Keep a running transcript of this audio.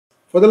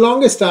For the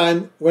longest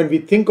time, when we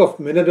think of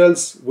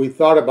minerals, we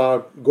thought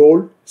about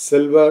gold,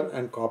 silver,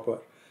 and copper.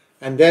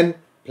 And then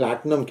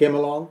platinum came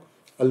along,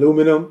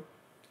 aluminum,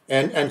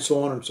 and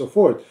so on and so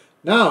forth.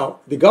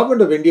 Now, the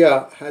government of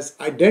India has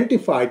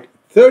identified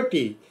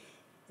 30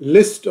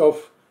 list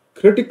of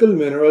critical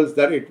minerals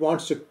that it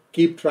wants to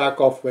keep track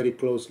of very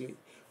closely.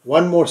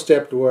 One more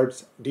step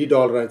towards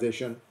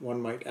de-dollarization,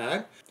 one might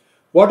add.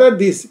 What are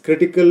these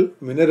critical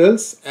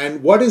minerals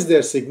and what is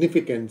their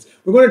significance?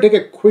 We're going to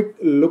take a quick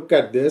look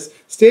at this.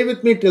 Stay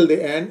with me till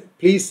the end.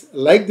 Please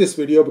like this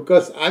video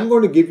because I'm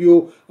going to give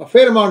you a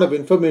fair amount of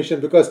information,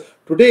 because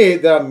today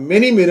there are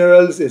many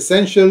minerals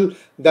essential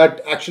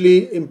that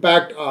actually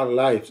impact our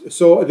lives.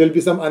 So there'll be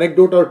some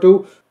anecdote or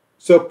two.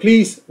 So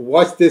please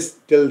watch this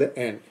till the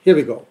end. Here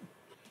we go.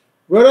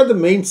 Where are the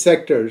main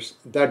sectors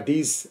that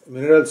these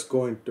minerals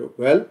go into?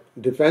 Well,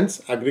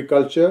 defense,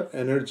 agriculture,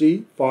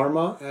 energy,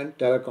 pharma, and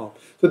telecom.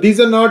 So these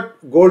are not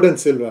gold and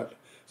silver.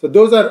 So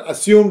those are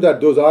assumed that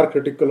those are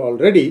critical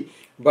already,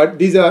 but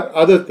these are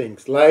other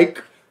things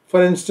like,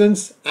 for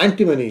instance,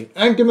 antimony.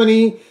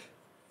 Antimony,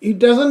 it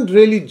doesn't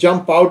really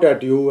jump out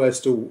at you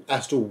as to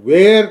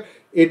where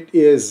it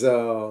is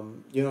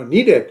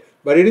needed,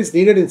 but it is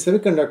needed in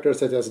semiconductors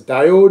such as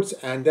diodes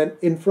and then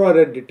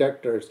infrared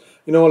detectors.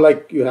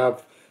 Like you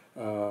have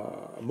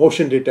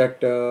motion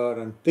detector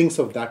and things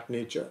of that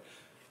nature.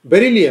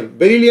 Beryllium.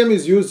 Beryllium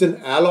is used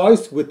in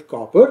alloys with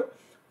copper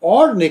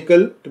or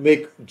nickel to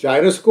make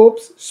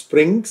gyroscopes,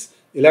 springs,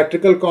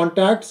 electrical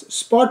contacts,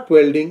 spot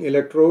welding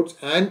electrodes,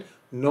 and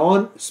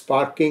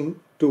non-sparking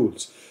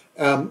tools.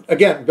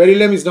 Again,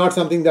 beryllium is not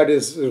something that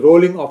is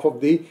rolling off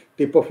of the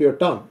tip of your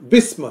tongue.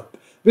 Bismuth.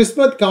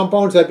 Bismuth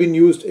compounds have been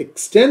used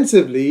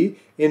extensively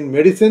in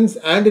medicines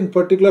and in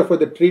particular for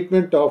the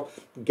treatment of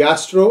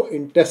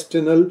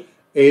gastrointestinal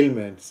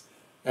ailments,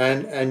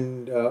 and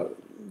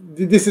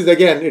this is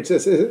again it's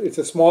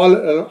a small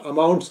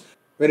amounts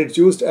when it's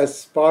used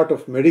as part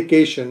of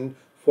medication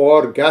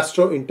for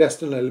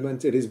gastrointestinal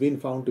ailments. It has been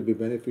found to be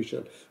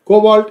beneficial.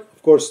 Cobalt,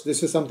 of course,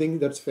 this is something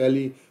that's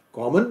fairly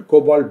common.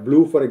 Cobalt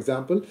blue, for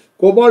example.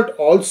 Cobalt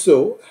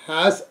also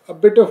has a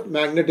bit of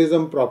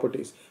magnetism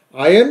properties.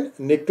 Iron,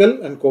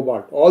 nickel, and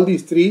cobalt, all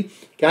these three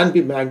can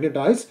be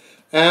magnetized,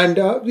 and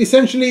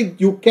essentially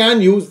you can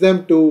use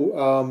them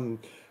to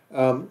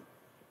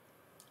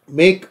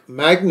make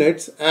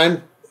magnets,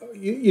 and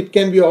it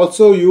can be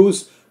also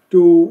used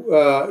to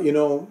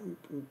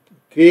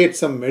create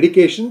some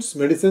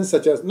medicines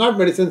such as, not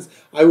medicines,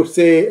 I would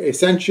say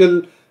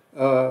essential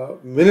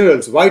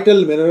minerals,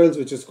 vital minerals,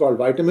 which is called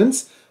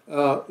vitamins,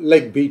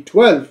 like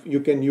B12. You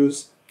can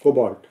use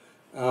cobalt.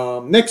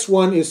 Next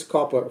one is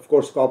copper. Of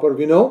course, copper,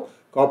 we know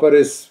copper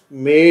is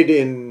made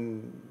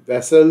in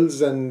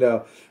vessels, and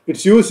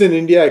it's used in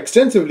India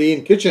extensively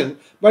in kitchen.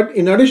 But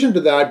in addition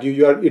to that,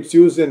 it's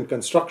used in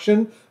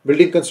construction,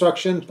 building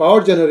construction,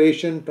 power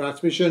generation,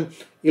 transmission,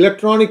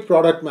 electronic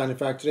product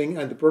manufacturing,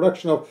 and the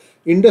production of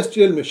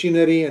industrial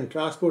machinery and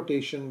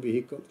transportation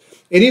vehicles.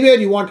 Anywhere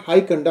you want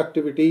high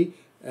conductivity,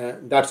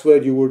 that's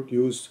where you would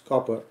use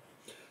copper.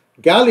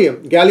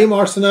 Gallium. Gallium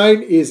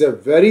arsenide is a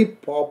very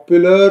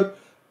popular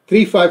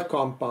 3,5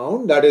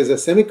 compound that is a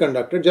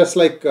semiconductor, just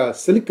like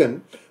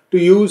silicon, to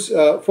use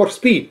for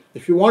speed.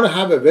 If you want to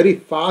have a very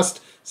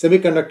fast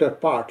semiconductor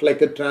part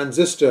like a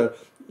transistor,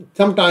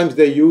 sometimes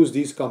they use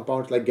these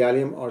compounds like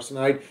gallium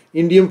arsenide.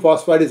 Indium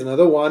phosphide is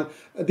another one.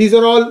 These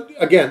are all,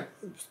 again,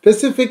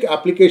 specific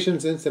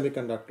applications in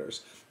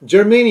semiconductors.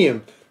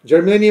 Germanium.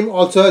 Germanium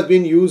also has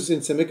been used in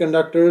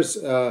semiconductors.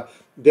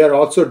 They are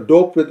also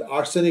doped with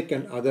arsenic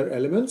and other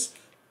elements.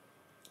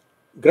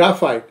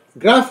 Graphite.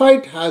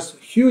 Graphite has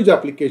huge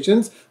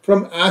applications,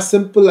 from as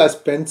simple as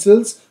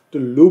pencils to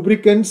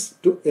lubricants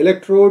to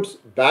electrodes,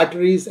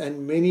 batteries,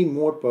 and many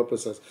more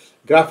purposes.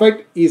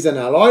 Graphite is an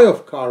alloy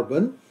of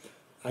carbon.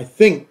 I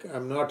think,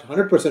 I'm not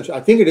 100% sure,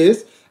 I think it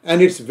is,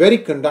 and it's very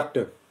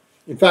conductive.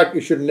 In fact, you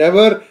should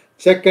never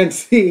check and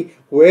see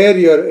where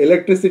your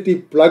electricity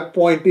plug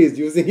point is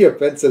using your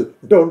pencil.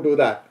 Don't do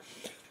that.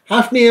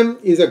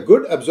 Hafnium is a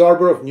good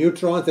absorber of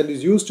neutrons and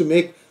is used to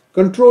make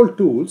control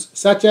tools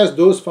such as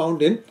those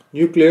found in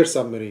nuclear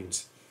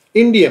submarines.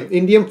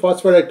 Indium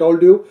phosphide, I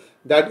told you,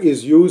 that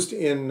is used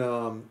in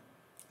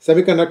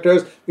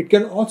semiconductors. It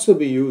can also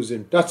be used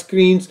in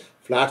touchscreens,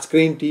 flat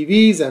screen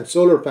TVs, and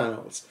solar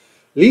panels.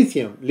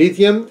 Lithium.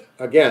 Lithium,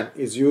 again,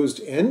 is used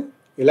in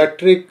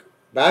electric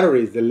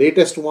batteries. The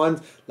latest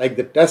ones like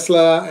the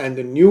Tesla and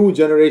the new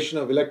generation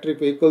of electric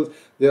vehicles,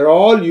 they're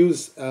all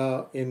used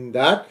in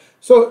that.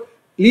 So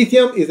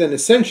lithium is an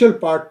essential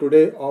part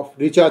today of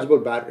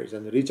rechargeable batteries,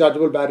 and the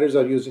rechargeable batteries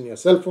are used in your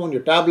cell phone,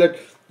 your tablet,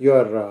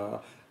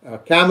 your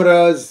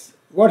cameras,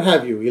 what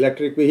have you,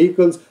 electric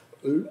vehicles,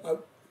 a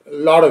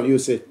lot of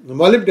usage.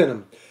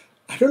 Molybdenum.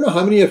 I don't know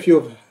how many of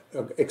you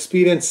have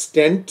experienced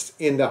stents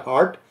in the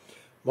heart.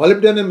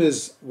 Molybdenum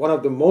is one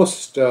of the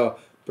most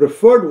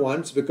preferred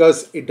ones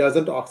because it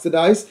doesn't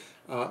oxidize.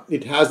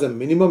 It has a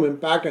minimum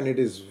impact and it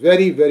is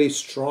very, very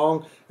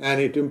strong,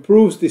 and it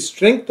improves the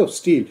strength of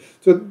steel.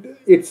 So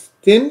it's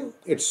thin,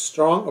 it's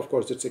strong, of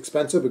course it's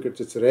expensive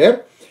because it's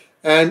rare.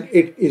 and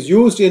it is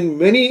used in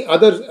many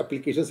other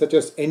applications such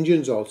as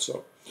engines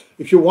also.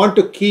 If you want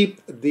to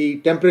keep the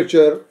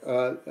temperature,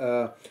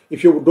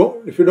 if you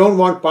don't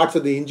want parts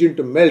of the engine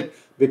to melt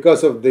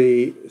because of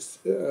the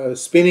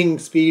spinning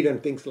speed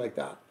and things like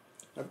that.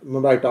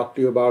 Remember I talked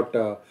to you about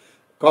the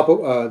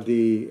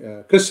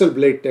crystal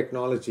blade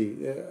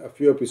technology a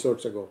few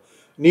episodes ago.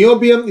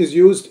 Niobium is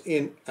used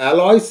in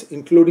alloys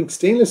including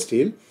stainless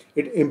steel.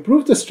 It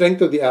improves the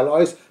strength of the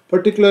alloys,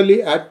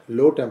 particularly at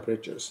low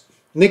temperatures.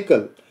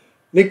 Nickel.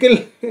 Nickel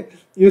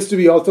used to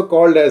be also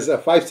called as a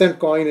 5-cent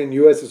coin in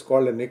US is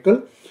called a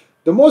nickel.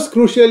 The most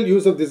crucial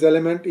use of this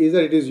element is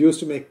that it is used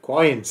to make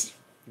coins.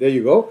 There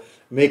you go.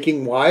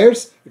 Making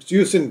wires. It's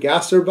used in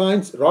gas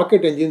turbines,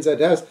 rocket engines,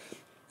 as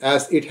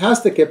it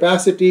has the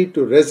capacity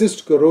to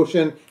resist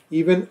corrosion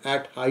even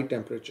at high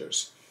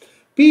temperatures.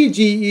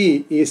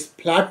 PGE is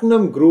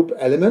platinum group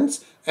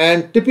elements,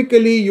 and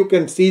typically you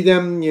can see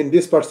them in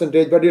this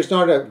percentage, but it's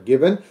not a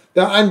given.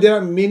 And there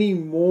are many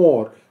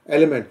more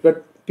elements,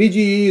 but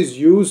PGE is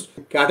used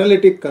in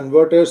catalytic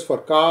converters for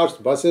cars,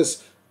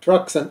 buses,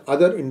 trucks, and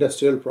other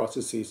industrial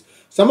processes.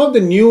 Some of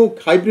the new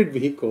hybrid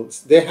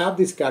vehicles, they have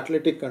these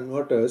catalytic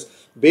converters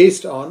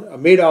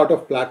made out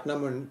of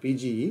platinum and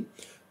PGE.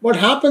 What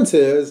happens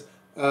is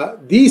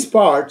these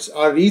parts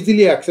are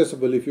easily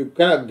accessible if you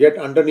kind of get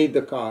underneath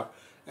the car,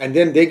 and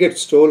then they get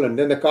stolen.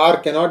 Then the car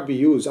cannot be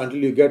used until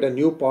you get a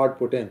new part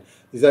put in.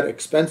 These are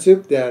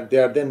expensive. They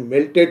are then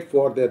melted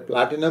for their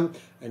platinum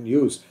and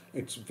used.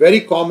 It's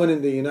very common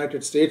in the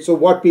United States. So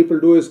what people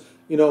do is,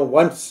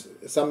 once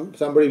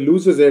somebody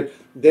loses it,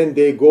 then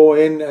they go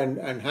in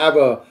and have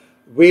a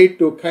way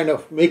to kind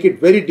of make it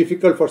very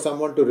difficult for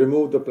someone to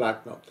remove the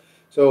platinum.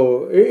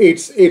 So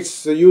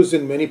it's used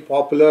in many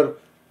popular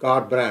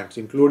car brands,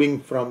 including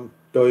from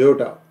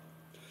Toyota.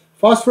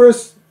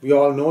 Phosphorus, we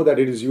all know that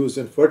it is used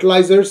in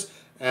fertilizers,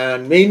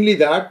 and mainly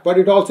that, but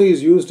it also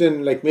is used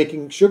in like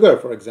making sugar,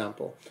 for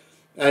example.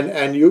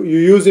 And you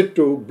use it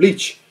to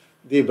bleach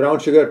the brown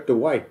sugar to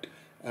white.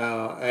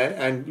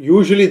 And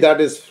usually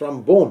that is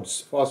from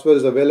bones. Phosphorus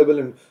is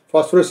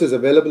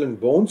available in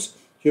bones,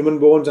 human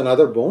bones and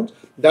other bones.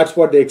 That's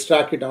what they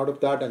extract it out of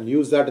that and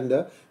use that in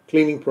the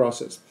cleaning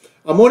process.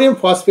 Ammonium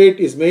phosphate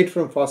is made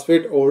from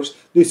phosphate ores.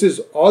 This is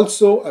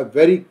also a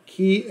very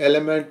key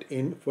element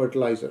in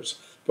fertilizers.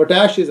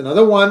 Potash is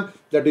another one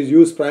that is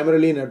used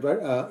primarily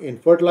in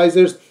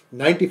fertilizers,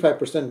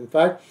 95% in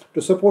fact,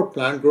 to support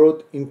plant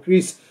growth,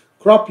 increase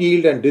crop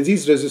yield and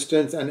disease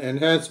resistance, and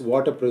enhance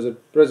water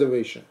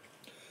preservation.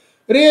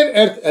 Rare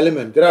earth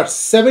element. There are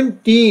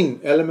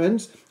 17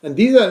 elements, and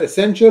these are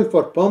essential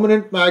for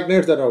permanent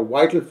magnets that are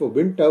vital for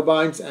wind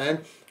turbines and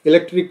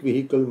electric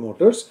vehicle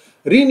motors.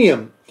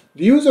 Rhenium.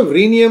 The use of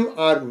rhenium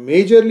are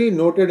majorly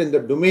noted in the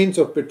domains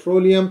of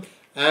petroleum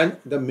and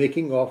the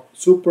making of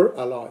super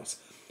alloys.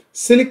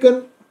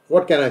 Silicon,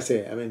 what can I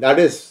say? I mean, that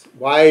is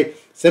why a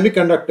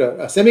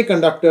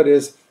semiconductor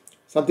is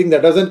something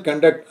that doesn't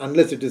conduct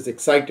unless it is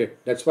excited.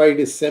 That's why it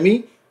is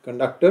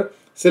semiconductor.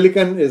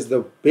 Silicon is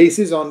the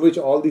basis on which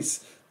all these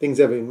things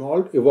have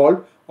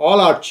evolved. All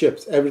our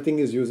chips, everything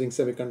is using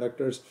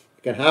semiconductors.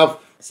 You can have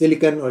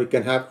silicon, or you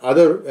can have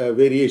other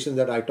variations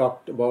that I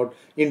talked about,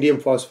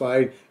 indium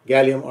phosphide,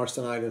 gallium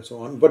arsenide, and so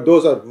on. But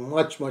those are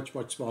much, much,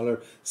 much smaller.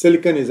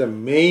 Silicon is a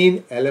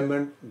main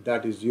element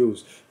that is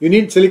used. You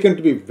need silicon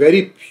to be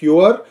very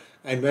pure,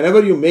 and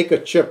whenever you make a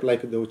chip,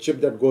 like the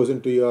chip that goes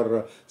into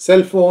your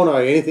cell phone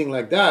or anything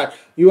like that,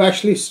 you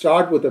actually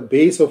start with a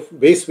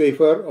base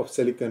wafer of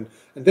silicon,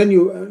 and then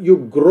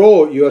you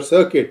grow your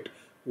circuit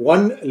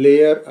one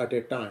layer at a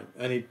time,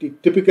 and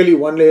typically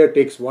one layer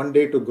takes 1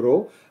 day to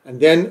grow, and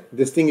then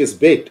this thing is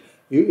baked.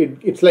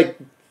 It's like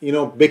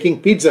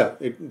baking pizza.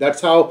 That's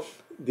how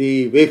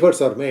the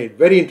wafers are made.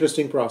 Very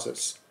interesting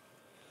process.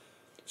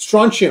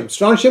 Strontium.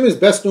 Strontium is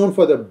best known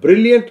for the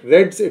brilliant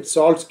reds its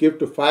salts give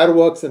to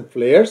fireworks and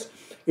flares.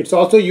 It's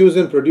also used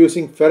in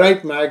producing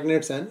ferrite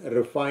magnets and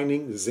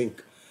refining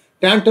zinc.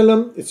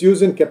 Tantalum is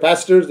used in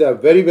capacitors. They are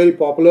very, very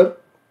popular.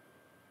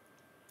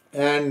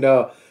 And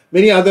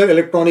many other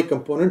electronic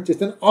components.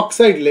 It's an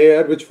oxide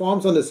layer which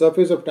forms on the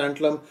surface of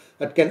tantalum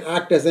that can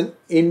act as an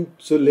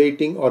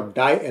insulating or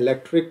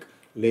dielectric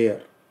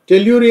layer.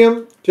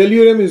 Tellurium.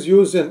 Tellurium is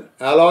used in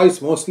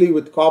alloys mostly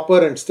with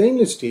copper and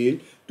stainless steel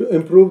to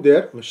improve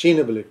their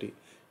machinability.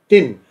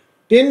 Tin.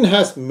 Tin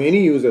has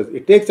many uses.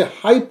 It takes a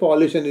high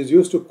polish and is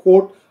used to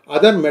coat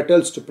other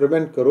metals to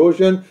prevent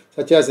corrosion,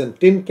 such as in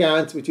tin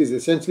cans, which is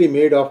essentially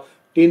made of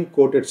tin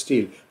coated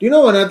steel. Do you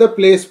know another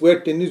place where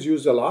tin is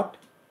used a lot?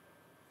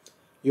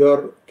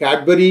 Your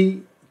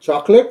Cadbury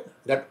chocolate,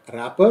 that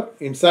wrapper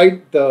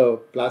inside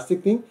the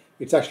plastic thing,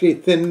 it's actually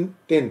thin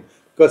tin,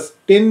 because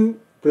tin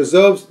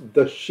preserves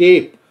the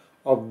shape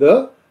of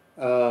the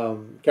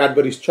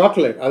Cadbury's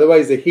chocolate.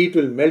 Otherwise the heat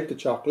will melt the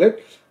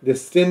chocolate.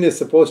 This tin is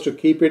supposed to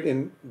keep it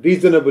in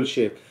reasonable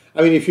shape.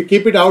 I mean, if you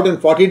keep it out in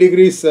 40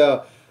 degrees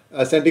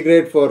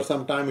centigrade for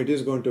some time, it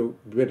is going to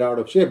get out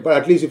of shape. But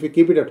at least if you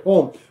keep it at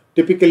home,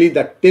 typically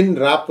that tin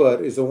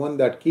wrapper is the one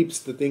that keeps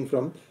the thing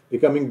from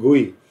becoming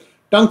gooey.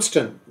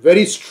 Tungsten,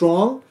 very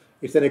strong.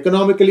 It's an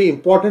economically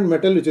important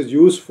metal which is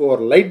used for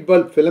light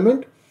bulb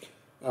filament,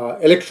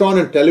 electron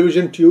and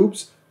television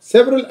tubes,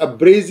 several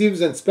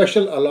abrasives and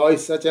special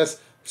alloys such as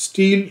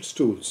steel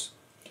stools.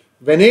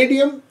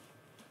 Vanadium,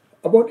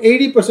 about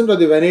 80% of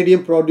the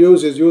vanadium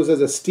produced is used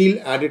as a steel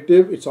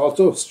additive. It's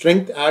also a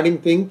strength adding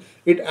thing.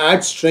 It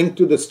adds strength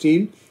to the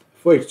steel.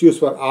 It's used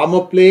for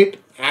armor plate,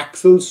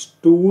 axles,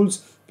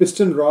 tools,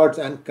 piston rods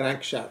and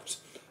crankshafts.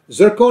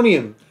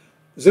 Zirconium,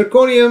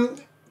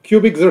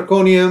 cubic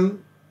zirconium,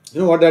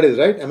 you know what that is,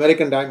 right?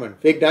 American diamond,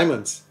 fake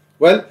diamonds.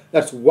 Well,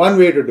 that's one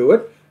way to do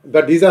it,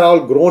 but these are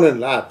all grown in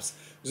labs.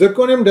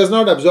 Zirconium does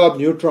not absorb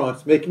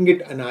neutrons, making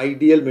it an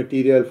ideal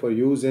material for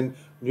use in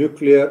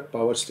nuclear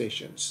power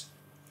stations.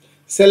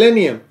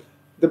 Selenium.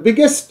 The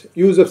biggest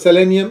use of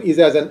selenium is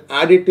as an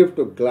additive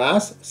to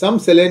glass. Some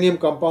selenium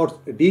compounds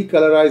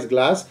decolorize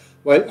glass,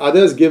 while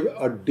others give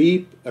a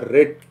deep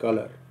red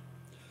color.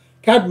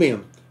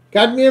 Cadmium.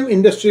 Cadmium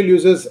industrial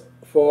uses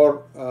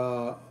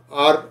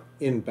are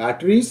in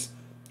batteries,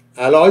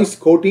 alloys,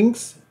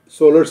 coatings,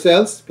 solar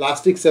cells,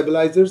 plastic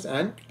stabilizers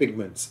and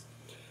pigments.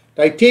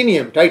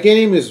 Titanium.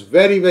 Titanium is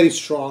very, very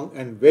strong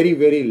and very,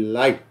 very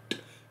light.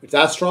 It's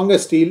as strong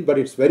as steel, but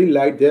it's very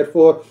light.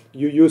 Therefore,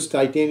 you use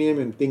titanium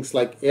in things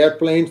like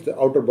airplanes. The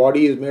outer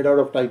body is made out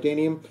of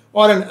titanium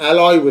or an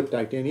alloy with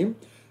titanium.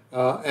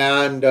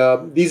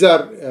 These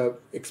are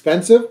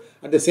expensive.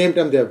 At the same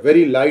time, they are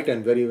very light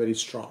and very, very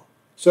strong.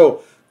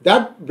 So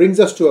that brings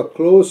us to a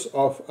close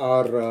of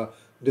our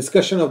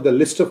discussion of the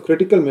list of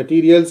critical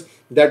materials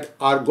that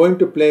are going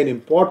to play an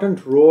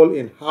important role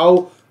in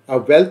how a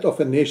wealth of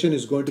a nation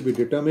is going to be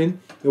determined.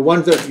 The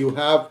ones that you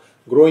have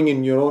growing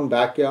in your own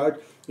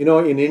backyard. You know,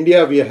 in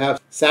India, we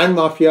have sand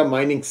mafia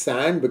mining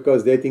sand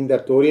because they think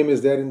that thorium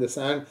is there in the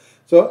sand.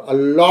 So a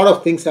lot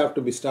of things have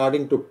to be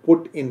starting to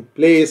put in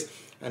place.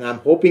 And I'm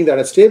hoping that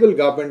a stable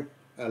government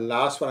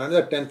lasts for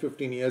another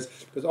 10-15 years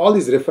because all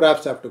these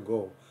riffraffs have to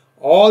go.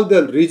 All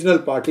the regional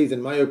parties,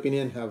 in my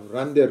opinion, have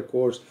run their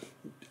course.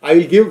 I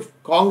will give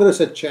Congress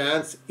a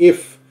chance.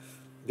 If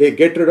they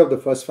get rid of the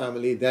first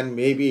family, then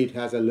maybe it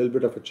has a little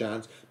bit of a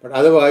chance. But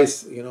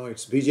otherwise, you know,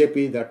 it's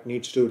BJP that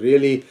needs to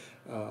really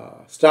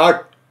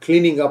start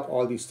cleaning up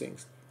all these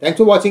things. Thanks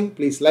for watching.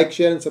 Please like,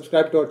 share and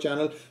subscribe to our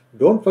channel.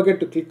 Don't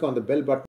forget to click on the bell button.